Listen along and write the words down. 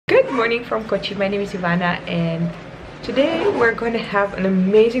Good morning from Kochi. My name is Ivana and today we're going to have an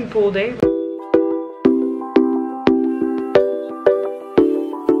amazing pool day.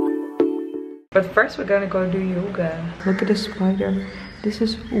 But first we're gonna go do yoga. Look at the spider. This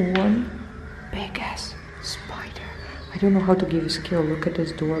is one big ass spider. I don't know how to give a scale. Look at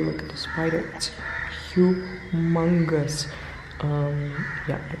this door, look at the spider. It's humongous.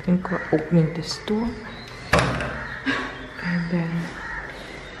 Yeah, I think we're opening this door. And then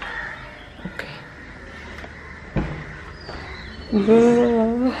okay.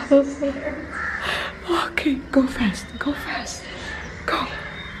 Okay, go fast, go fast. Go,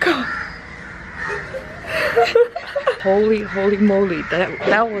 go. Holy moly,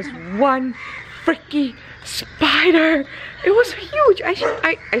 that was one freaky spider. It was huge.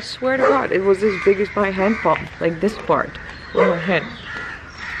 I swear to God, it was as big as my hand palm, like this part of my hand.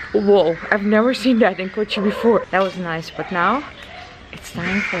 Whoa, I've never seen that in Kochi before. That was nice, but now it's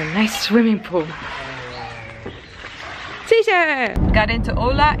time for a nice swimming pool. Got into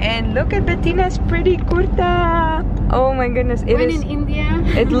Ola and look at Bettina's pretty kurta. Oh my goodness, When in India.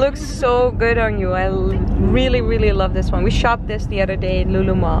 It looks so good on you. I really love this one. We shopped this the other day in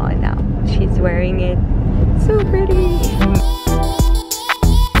Lulu Mall and now she's wearing it. So pretty.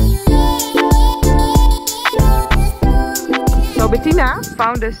 So Bettina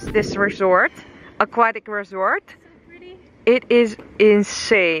found us this resort, Aquatic resort. So pretty. It is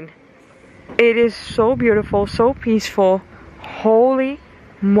insane. It is so beautiful, so peaceful. Holy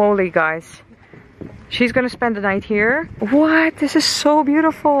moly, guys. She's gonna spend the night here. What? This is so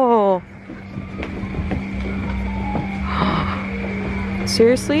beautiful.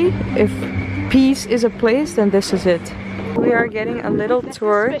 Seriously, if peace is a place, then this is it. We are getting a little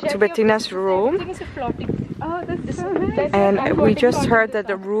tour to Bettina's room. And we just heard that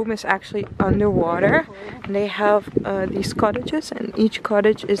the room is actually underwater. And they have these cottages, and each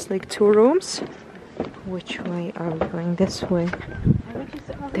cottage is like 2 rooms. Which way are we going? This way.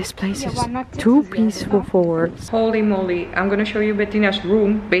 This place is too peaceful for words. Holy moly, I'm gonna show you Bettina's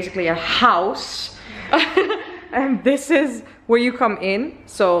room, basically a house. And this is where you come in.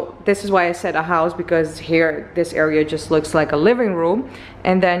 So this is why I said a house, because here this area just looks like a living room,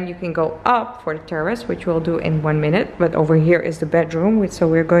 and then you can go up for the terrace, which we'll do in 1 minute. But over here is the bedroom, so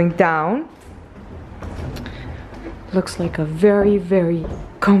we're going down. Looks like a very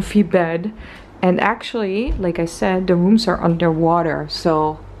comfy bed. And actually, like I said, the rooms are underwater.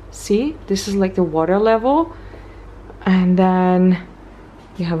 So see, this is like the water level. And then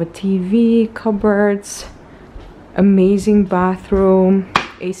you have a TV, cupboards, amazing bathroom,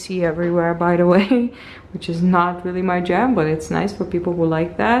 AC everywhere, by the way, which is not really my jam, but it's nice for people who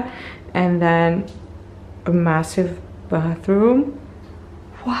like that. And then a massive bathroom.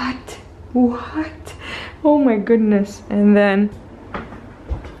 What? Oh my goodness. And then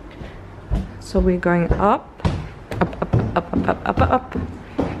so we're going up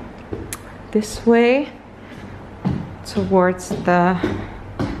this way towards the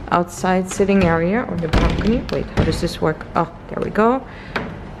outside sitting area or the balcony. Wait, how does this work? Oh, there we go.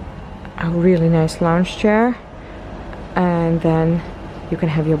 A really nice lounge chair. And then you can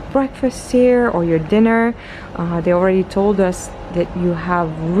have your breakfast here or your dinner. They already told us that you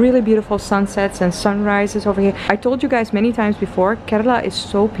have really beautiful sunsets and sunrises over here. I told you guys many times before, Kerala is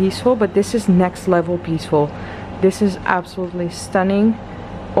so peaceful, but this is next level peaceful. This is absolutely stunning.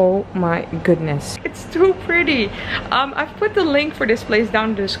 Oh my goodness, it's too pretty. I've put the link for this place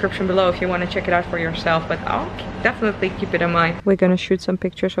down in the description below if you want to check it out for yourself, but I'll definitely keep it in mind. We're gonna shoot some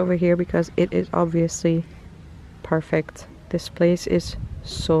pictures over here because it is obviously perfect. This place is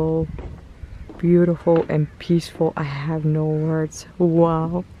so beautiful and peaceful. I have no words.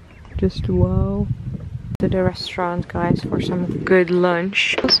 Wow, just wow. To the restaurant, guys, for some good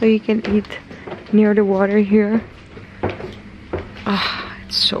lunch. So you can eat near the water here. Ah,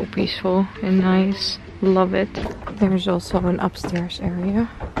 it's so peaceful and nice. Love it. There's also an upstairs area.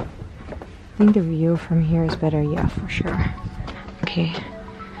 I think the view from here is better. Yeah, for sure. Okay,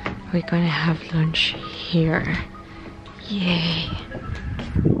 we're gonna have lunch here. Yay.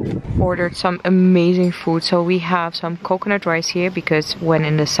 Ordered some amazing food. So we have some coconut rice here because when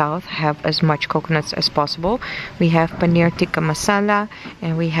in the south have as much coconuts as possible. We have paneer tikka masala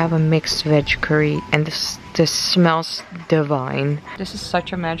and we have a mixed veg curry, and this smells divine. This is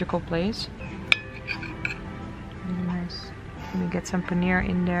such a magical place. Really nice. Let me get some paneer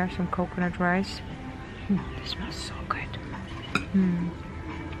in there, some coconut rice. This smells so good.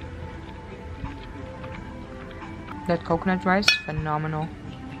 That coconut rice, phenomenal.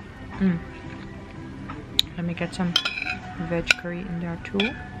 Let me get some veg curry in there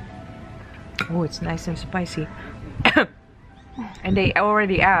too. Oh, it's nice and spicy. And they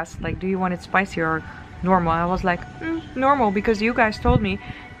already asked, like, do you want it spicy or normal? I was like, normal, because you guys told me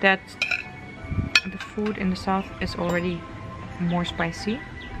that the food in the south is already more spicy.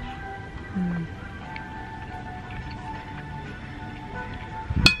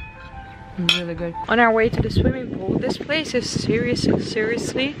 Really good. On our way to the swimming pool, this place is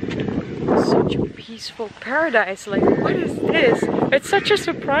seriously such a peaceful paradise. Like, what is this? It's such a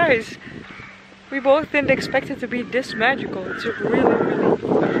surprise. We both didn't expect it to be this magical. It's a really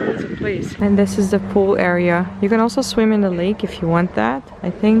amazing place. And this is the pool area. You can also swim in the lake if you want that. I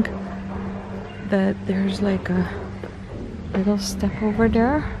think that there's like a little step over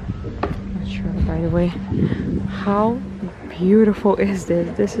there. Not sure, by the way. How beautiful is this?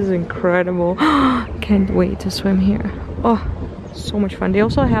 This is incredible. Can't wait to swim here. Oh, so much fun. They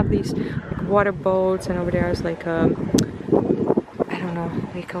also have these like water boats, and over there is like a, I don't know,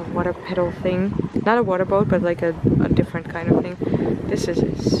 like a water pedal thing. Not a water boat, but like a different kind of thing. This is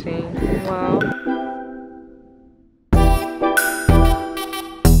insane. Wow.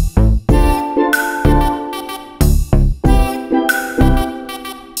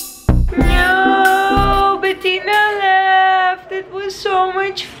 So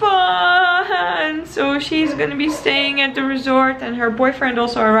much fun. So she's gonna be staying at the resort, and her boyfriend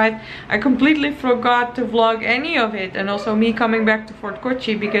also arrived. I completely forgot to vlog any of it, and also me coming back to Fort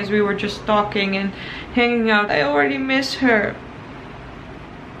Kochi because we were just talking and hanging out. I already miss her.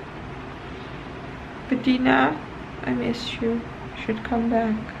 Bettina, I miss you. You should come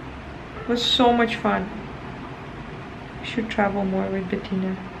back. It was so much fun. I should travel more with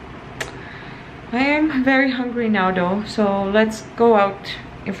Bettina. I am very hungry now though, so let's go out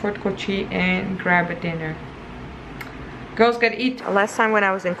in Fort Kochi and grab a dinner. Girls gotta eat. Last time when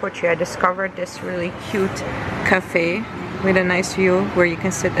I was in Kochi, I discovered this really cute cafe with a nice view where you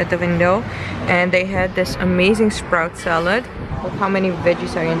can sit at the window, and they had this amazing sprout salad. Look how many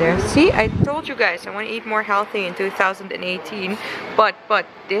veggies are in there. See, I told you guys I want to eat more healthy in 2018, but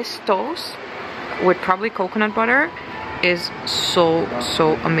this toast with probably coconut butter is so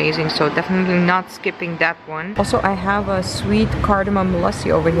amazing, so definitely not skipping that one. Also, I have a sweet cardamom lassi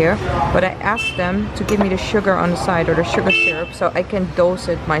over here, but I asked them to give me the sugar on the side, or the sugar syrup, so I can dose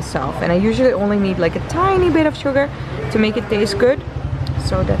it myself, and I usually only need like a tiny bit of sugar to make it taste good,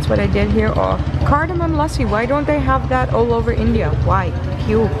 so that's what I did here. Oh, cardamom lassi, why don't they have that all over India? Why?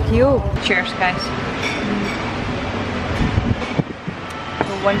 Cute. Cheers, guys.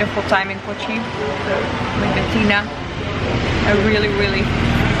 A wonderful time in Kochi with Bettina. I really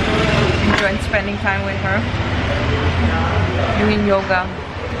enjoyed spending time with her, doing yoga,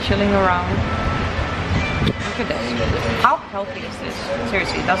 chilling around. Look at this. How healthy is this?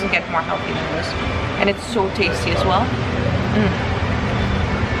 Seriously, it doesn't get more healthy than this. And it's so tasty as well.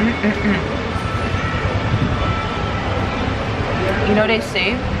 You know, they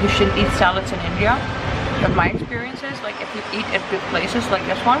say you shouldn't eat salads in India, but my experience is, like, if you eat at good places like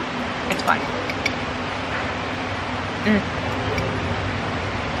this one, it's fine.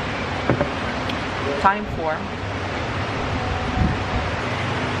 Time for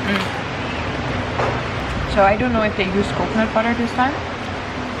so I don't know if they use coconut butter this time.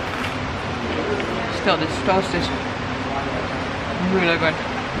 Still, this toast is really good.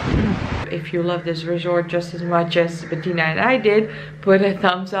 If you love this resort just as much as Bettina and I did, put a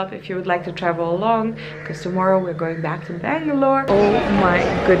thumbs up if you would like to travel along, because tomorrow we're going back to Bangalore. Oh my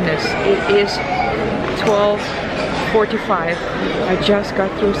goodness, it is 12:45. I just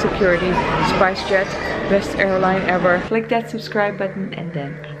got through security. SpiceJet, best airline ever. Click that subscribe button, and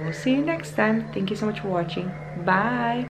then I will see you next time. Thank you so much for watching. Bye.